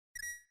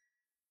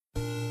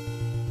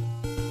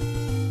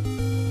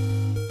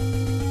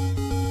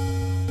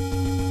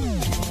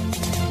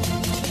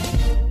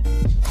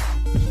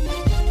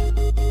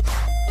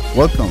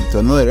Welcome to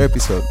another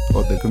episode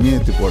of the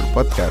Community Board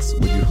podcast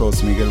with your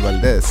host Miguel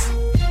Valdez.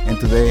 And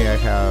today I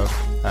have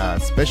a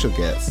special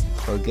guest.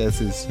 Our guest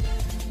is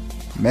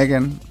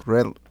Megan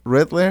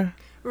Ridler.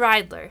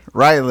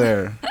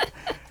 Ridler.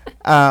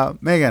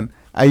 Megan,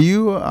 are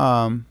you?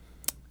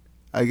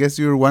 I guess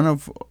you're one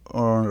of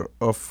the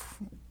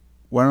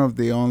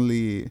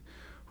only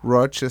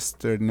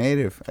Rochester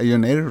native. Are you a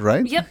native,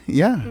 right? Yep.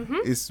 Yeah.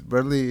 Mm-hmm.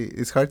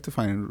 It's hard to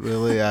find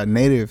really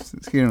natives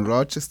here in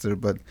Rochester,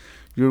 but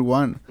you're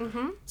one.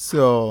 Mm-hmm.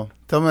 So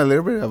tell me a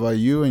little bit about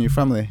you and your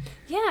family.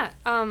 Yeah.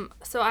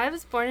 So I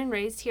was born and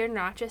raised here in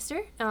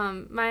Rochester.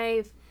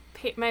 My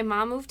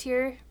mom moved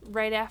here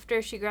right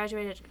after she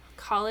graduated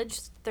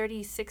college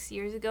 36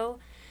 years ago,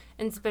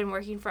 and has been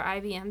working for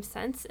IBM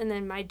since. And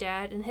then my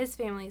dad and his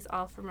family is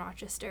all from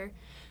Rochester.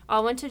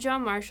 All went to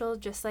John Marshall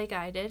just like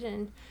I did,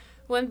 and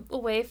went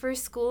away for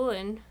school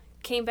and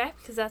came back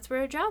because that's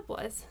where a job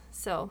was.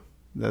 So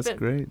that's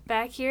great.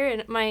 Back here,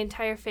 and my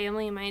entire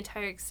family and my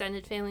entire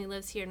extended family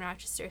lives here in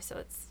Rochester,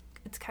 so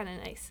it's kind of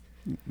nice.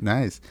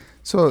 Nice.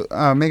 So,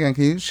 Megan,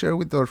 can you share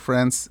with our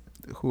friends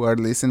who are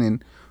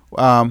listening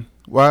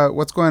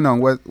what's going on?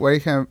 What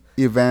important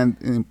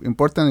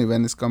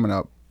event is coming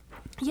up?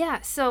 Yeah,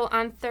 so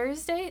on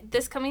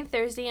this coming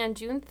Thursday on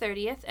June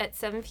 30th at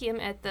 7 p.m.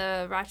 at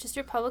the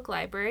Rochester Public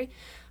Library,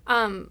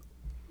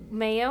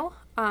 Mayo,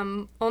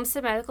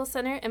 Olmsted Medical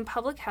Center, and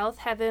Public Health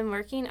have been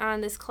working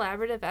on this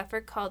collaborative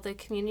effort called the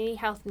Community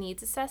Health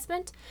Needs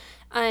Assessment.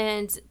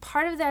 And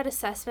part of that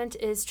assessment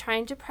is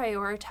trying to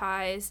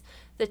prioritize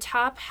the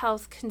top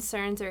health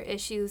concerns or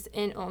issues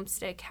in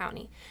Olmsted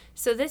County.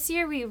 So this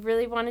year we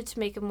really wanted to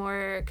make a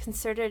more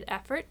concerted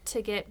effort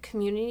to get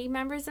community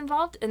members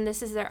involved, and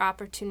this is their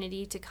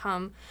opportunity to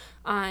come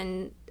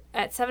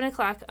at 7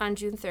 o'clock on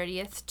June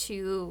 30th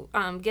to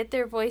get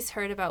their voice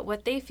heard about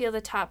what they feel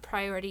the top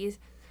priorities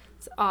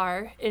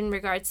are in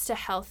regards to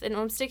health in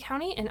Olmsted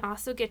County, and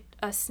also get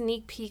a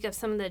sneak peek of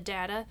some of the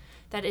data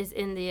that is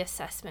in the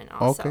assessment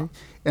also. Okay.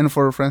 And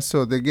for friends,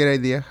 so they get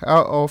idea,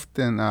 how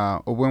often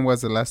or when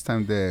was the last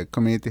time the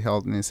Community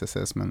Health Needs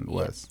Assessment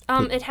was?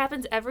 It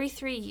happens every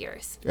 3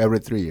 years. Every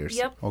 3 years?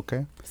 Yep.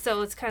 Okay.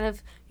 So it's kind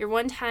of your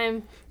one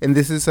time. And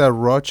this is a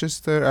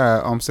Rochester,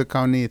 Olmsted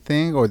County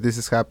thing, or this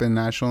is happening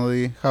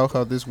nationally? How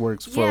this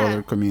works for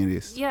other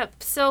communities?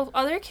 Yep. So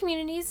other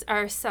communities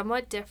are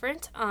somewhat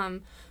different.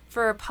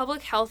 For a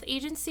public health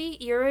agency,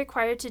 you're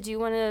required to do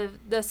one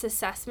of this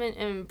assessment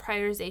and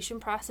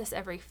prioritization process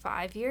every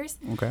 5 years.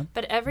 Okay.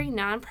 But every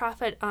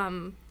nonprofit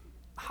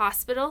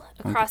hospital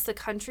across the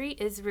country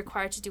is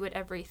required to do it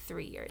every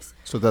 3 years.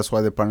 So that's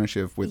why the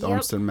partnership with Yep.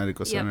 Olmsted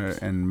Medical Center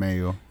and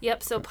Mayo.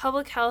 Yep. So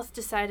Public Health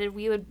decided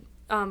we would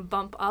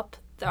bump up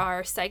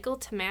our cycle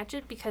to match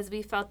it, because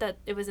we felt that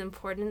it was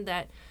important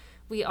that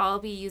we all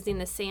be using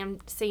the same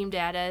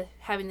data,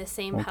 having the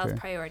same health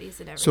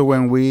priorities and everything. So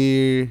when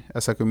we,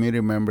 as a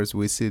community members,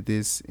 we see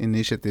these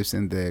initiatives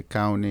in the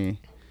county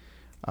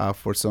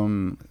for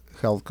some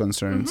health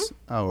concerns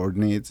or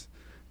needs,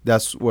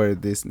 that's where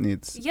this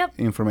needs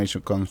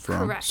information comes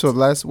from. Correct. So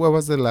what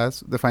was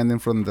the finding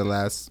from the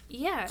last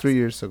 3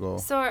 years ago?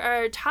 So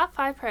our top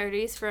 5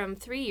 priorities from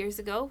 3 years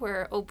ago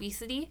were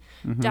obesity,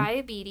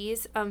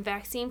 diabetes,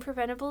 vaccine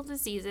preventable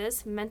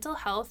diseases, mental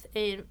health,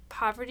 and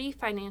poverty,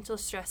 financial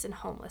stress, and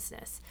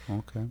homelessness.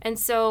 Okay. And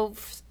so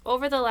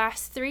over the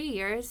last 3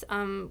 years,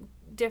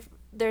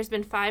 there's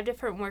been 5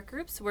 different work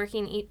groups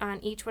working on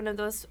each one of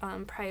those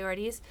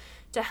priorities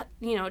to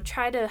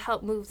try to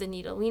help move the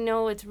needle. We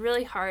know it's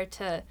really hard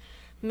to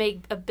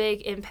make a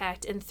big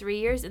impact in 3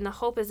 years, and the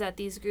hope is that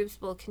these groups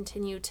will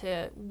continue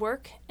to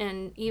work,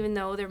 and even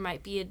though there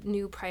might be a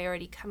new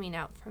priority coming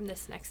out from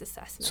this next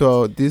assessment.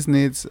 So these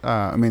needs,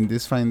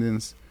 these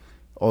findings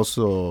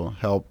also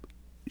help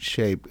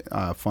shape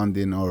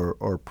funding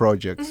or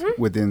projects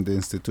within the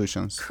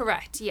institutions.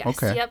 Correct, yes.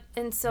 Okay. Yep.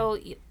 And so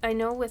I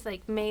know with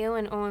like Mayo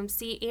and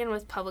OMC and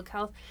with Public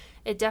Health,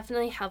 it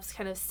definitely helps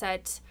kind of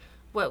set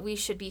what we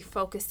should be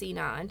focusing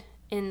on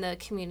in the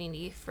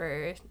community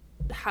for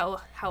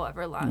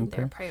however long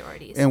their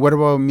priorities. And what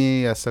about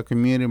me as a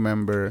community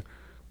member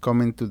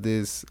coming to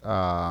this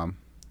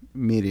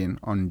meeting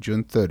on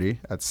June 30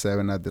 at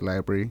 7 at the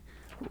library?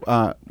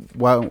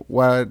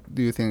 What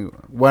do you think?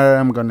 What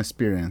I'm going to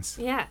experience?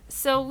 Yeah,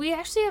 so we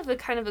actually have a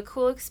kind of a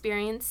cool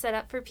experience set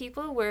up for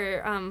people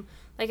where,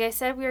 like I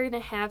said, we're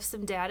going to have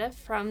some data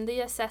from the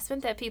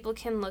assessment that people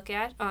can look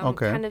at,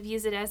 kind of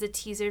use it as a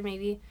teaser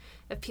maybe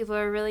if people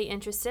are really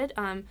interested.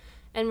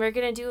 And we're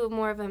going to do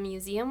more of a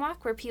museum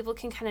walk where people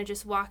can kind of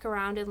just walk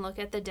around and look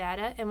at the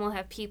data, and we'll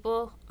have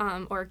people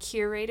or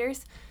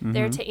curators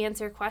there to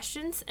answer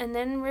questions. And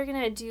then we're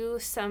going to do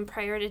some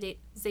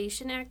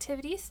prioritization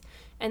activities,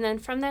 and then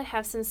from that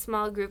have some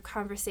small group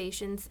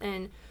conversations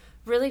and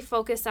really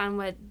focus on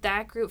what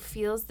that group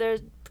feels their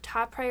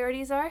top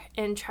priorities are,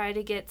 and try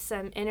to get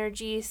some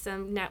energy,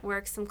 some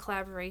network, some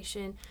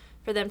collaboration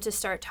for them to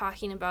start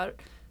talking about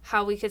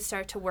how we could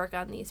start to work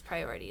on these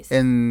priorities.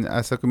 And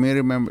as a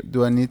community member,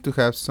 do I need to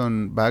have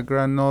some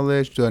background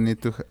knowledge? Do I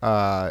need to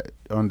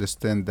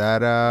understand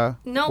data?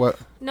 Nope.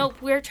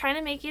 We're trying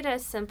to make it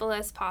as simple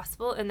as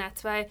possible, and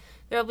that's why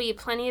there'll be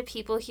plenty of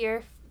people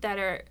here that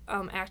are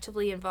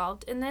actively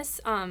involved in this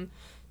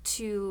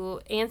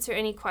to answer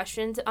any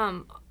questions.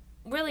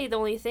 Really, the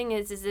only thing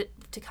is it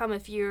to come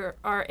if you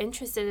are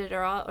interested in it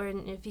or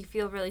if you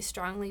feel really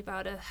strongly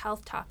about a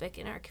health topic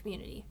in our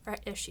community or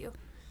issue.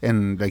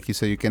 And like you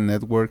said, you can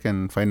network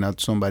and find out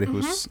somebody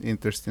who's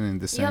interested in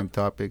the same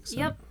topics.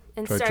 Yep.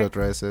 And try to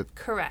address it.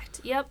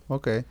 Correct. Yep.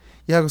 Okay.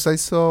 Yeah, because I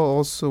saw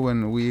also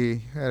when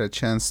we had a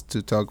chance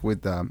to talk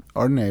with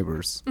our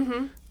neighbors,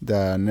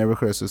 the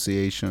Neighborhood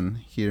Association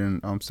here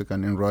in Olmsted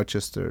County, in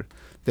Rochester,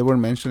 they were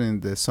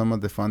mentioning some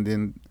of the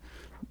funding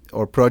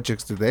or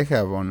projects that they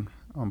have on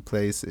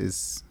place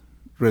is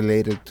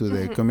related to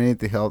the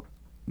community health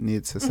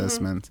needs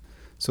assessment.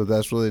 So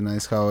that's really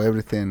nice how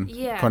everything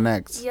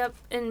connects. Yep.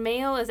 And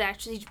Mayo is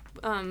actually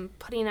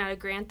putting out a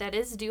grant that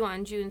is due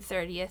on June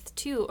 30th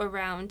too,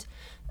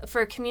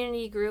 for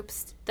community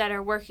groups that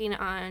are working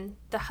on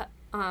the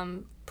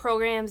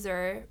programs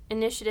or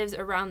initiatives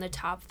around the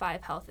top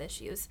 5 health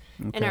issues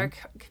in our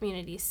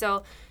community.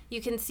 So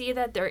you can see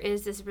that there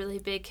is this really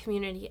big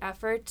community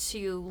effort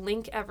to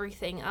link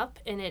everything up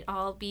and it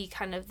all be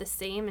kind of the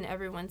same and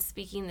everyone's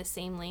speaking the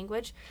same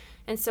language.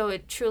 And so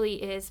it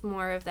truly is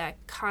more of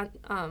that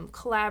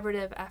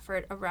collaborative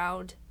effort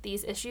around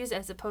these issues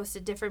as opposed to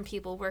different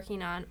people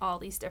working on all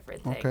these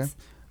different things.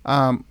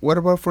 Okay. What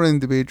about for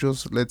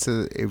individuals? Let's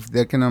say if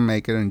they cannot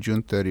make it on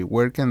June 30,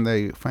 where can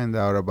they find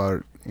out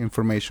about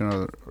information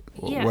or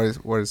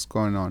what is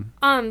going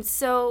on?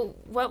 So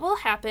what will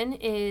happen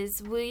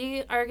is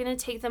we are going to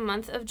take the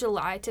month of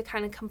July to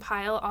kind of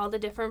compile all the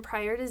different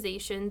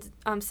prioritization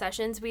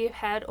sessions. We've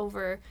had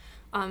over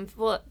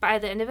by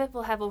the end of it,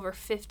 we'll have over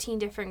 15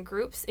 different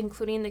groups,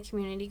 including the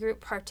community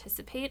group,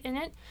 participate in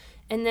it.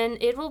 And then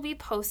it will be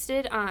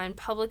posted on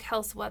Public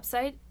Health's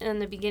website in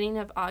the beginning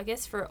of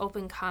August for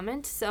open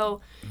comment.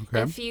 So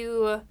if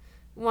you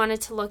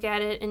wanted to look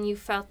at it and you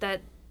felt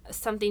that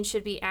something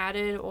should be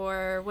added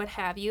or what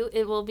have you,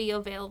 it will be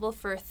available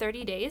for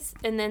 30 days.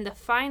 And then the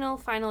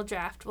final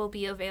draft will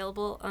be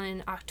available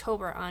in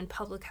October on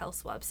Public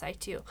Health's website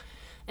too.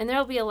 And there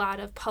will be a lot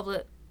of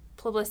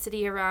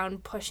publicity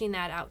around pushing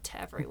that out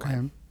to everyone.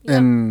 Okay. Yep.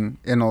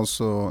 And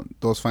also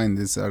those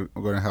findings are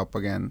going to help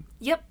again.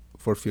 Yep.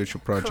 For future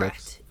projects.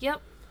 Correct.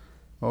 Yep.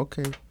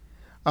 Okay.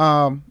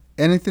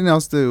 Anything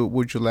else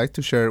would you like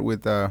to share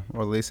with our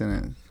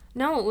listeners?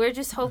 No, we're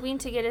just hoping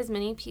to get as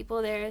many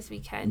people there as we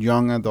can.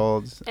 Young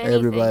adults,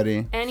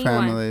 anyone,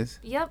 families.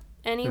 Yep.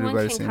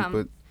 Anyone can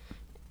come.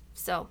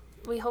 So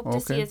we hope to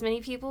see as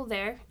many people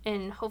there,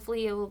 and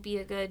hopefully it will be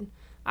a good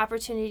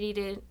opportunity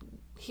to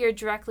hear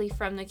directly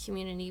from the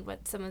community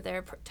what some of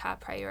their top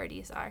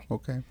priorities are.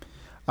 Okay.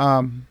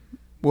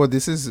 Well,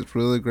 this is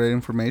really great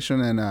information.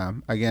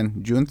 And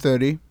again, June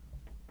 30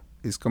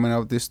 is coming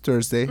out this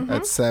Thursday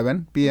at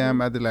 7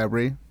 p.m. at the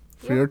library.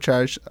 Free of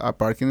charge.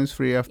 Parking is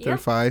free after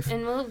 5.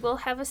 And we'll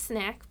have a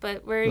snack,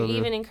 but we're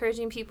even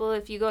encouraging people,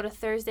 if you go to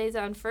Thursdays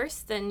on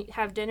first, then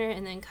have dinner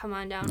and then come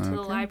on down to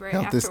the library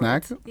afterwards.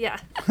 Snack? Yeah,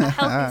 a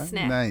healthy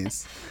snack.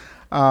 Nice.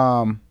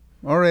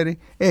 Alrighty.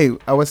 Hey,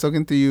 I was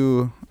talking to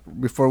you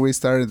before we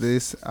started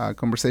this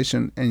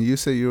conversation, and you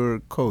said you're a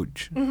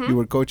coach. You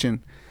were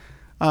coaching.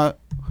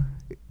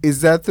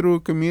 Is that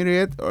through community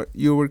ed, or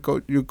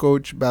you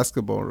coach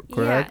basketball,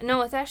 correct? Yeah,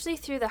 no, it's actually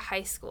through the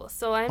high school.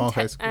 So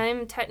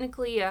I'm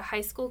technically a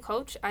high school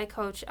coach. I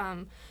coach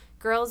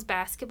girls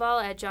basketball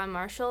at John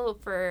Marshall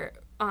for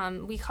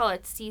we call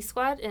it C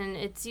Squad, and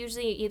it's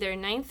usually either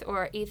 9th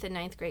or 8th and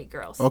 9th grade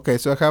girls. Okay,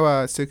 so I have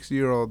a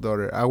 6-year-old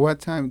daughter. At what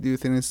time do you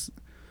think is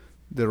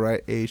the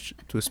right age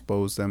to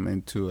expose them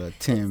into a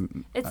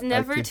team? It's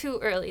never too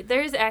early.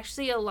 There's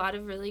actually a lot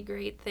of really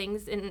great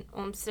things in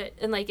Olmsted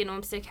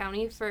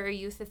County for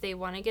youth if they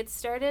want to get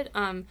started.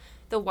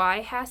 The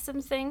Y has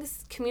some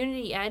things.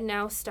 Community ed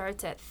now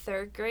starts at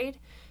 3rd grade,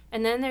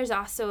 and then there's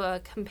also a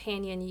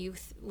companion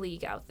youth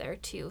league out there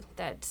too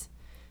that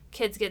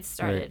kids get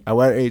started. Right. At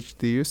what age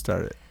do you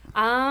start it?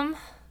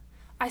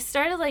 I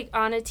started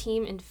on a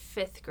team in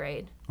 5th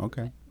grade.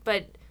 Okay.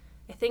 But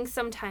I think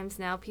sometimes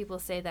now people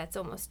say that's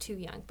almost too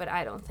young, but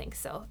I don't think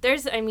so.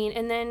 And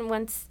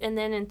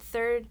then in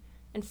 3rd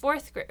and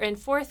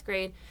 4th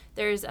grade,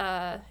 there's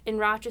in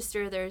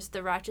Rochester, there's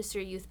the Rochester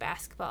Youth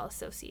Basketball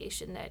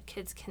Association that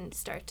kids can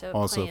start to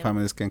also play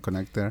families can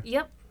connect there.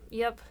 Yep,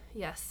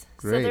 yes.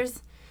 Great.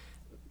 So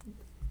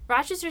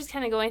Rochester's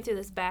kind of going through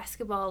this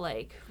basketball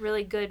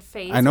really good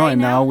phase. I know, right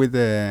and now with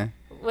the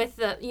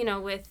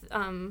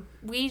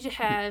we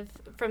have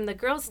from the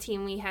girls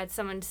team, we had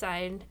someone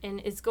decide and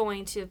is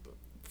going to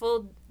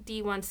full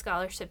D1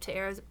 scholarship to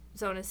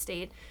Arizona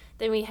State.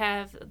 Then we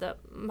have the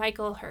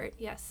Michael Hurt,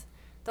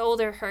 the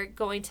older Hurt,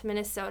 going to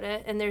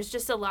Minnesota, and there's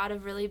just a lot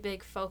of really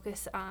big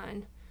focus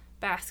on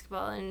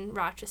basketball in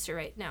Rochester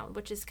right now,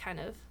 which is kind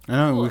of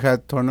cool. We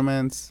had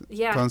tournaments,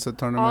 tons of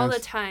tournaments all the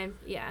time,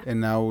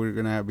 and now we're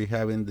gonna be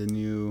having the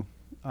new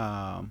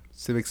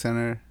Civic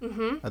Center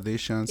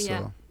addition.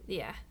 So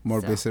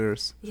more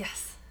visitors.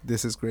 Yes.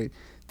 This is great.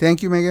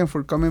 Thank you, Megan,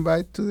 for coming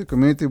by to the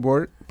Community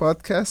Board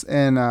podcast.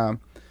 And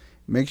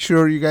make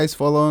sure you guys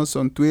follow us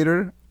on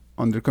Twitter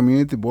under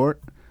Community Board.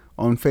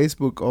 On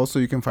Facebook, also,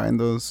 you can find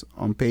us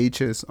on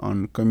pages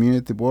on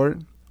Community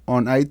Board.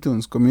 On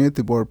iTunes,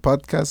 Community Board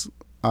Podcast.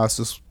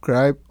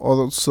 Subscribe.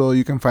 Also,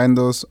 you can find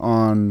us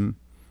on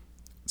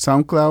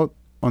SoundCloud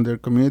under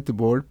Community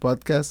Board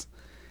Podcast.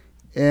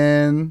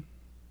 And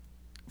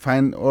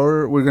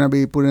we're going to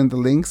be putting the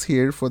links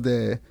here for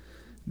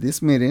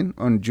this meeting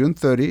on June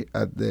 30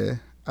 at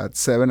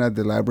 7 at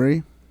the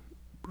library,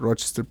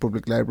 Rochester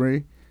Public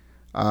Library.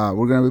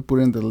 We're going to be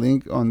putting the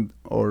link on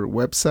our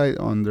website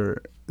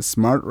under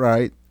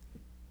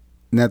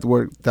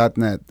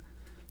smartrightnetwork.net.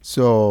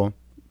 So,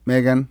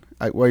 Megan,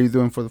 what are you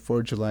doing for the 4th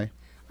of July?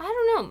 I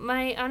don't know.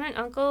 My aunt and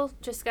uncle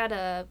just got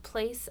a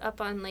place up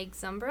on Lake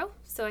Zumbro,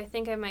 so I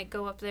think I might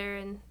go up there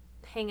and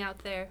hang out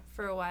there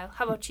for a while.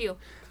 How about you?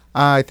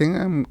 I think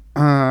I'm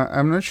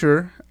not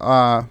sure.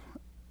 I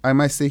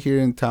might stay here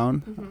in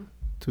town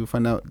to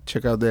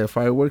check out the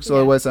fireworks. Yeah.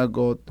 Otherwise, I'll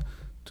go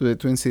to the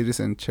Twin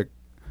Cities and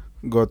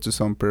go to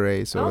some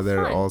parades over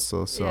there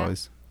also. So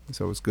it's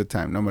always a good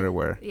time, no matter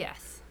where.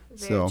 Yes,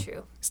 very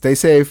true. Stay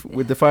safe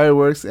with the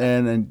fireworks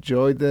and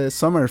enjoy the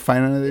summer.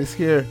 Finally, it's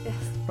here. Yes.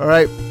 All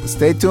right,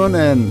 stay tuned.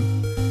 And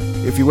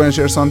if you want to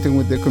share something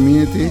with the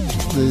community,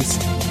 please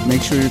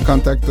make sure you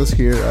contact us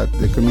here at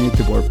the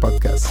Community Board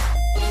Podcast.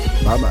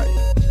 Bye-bye.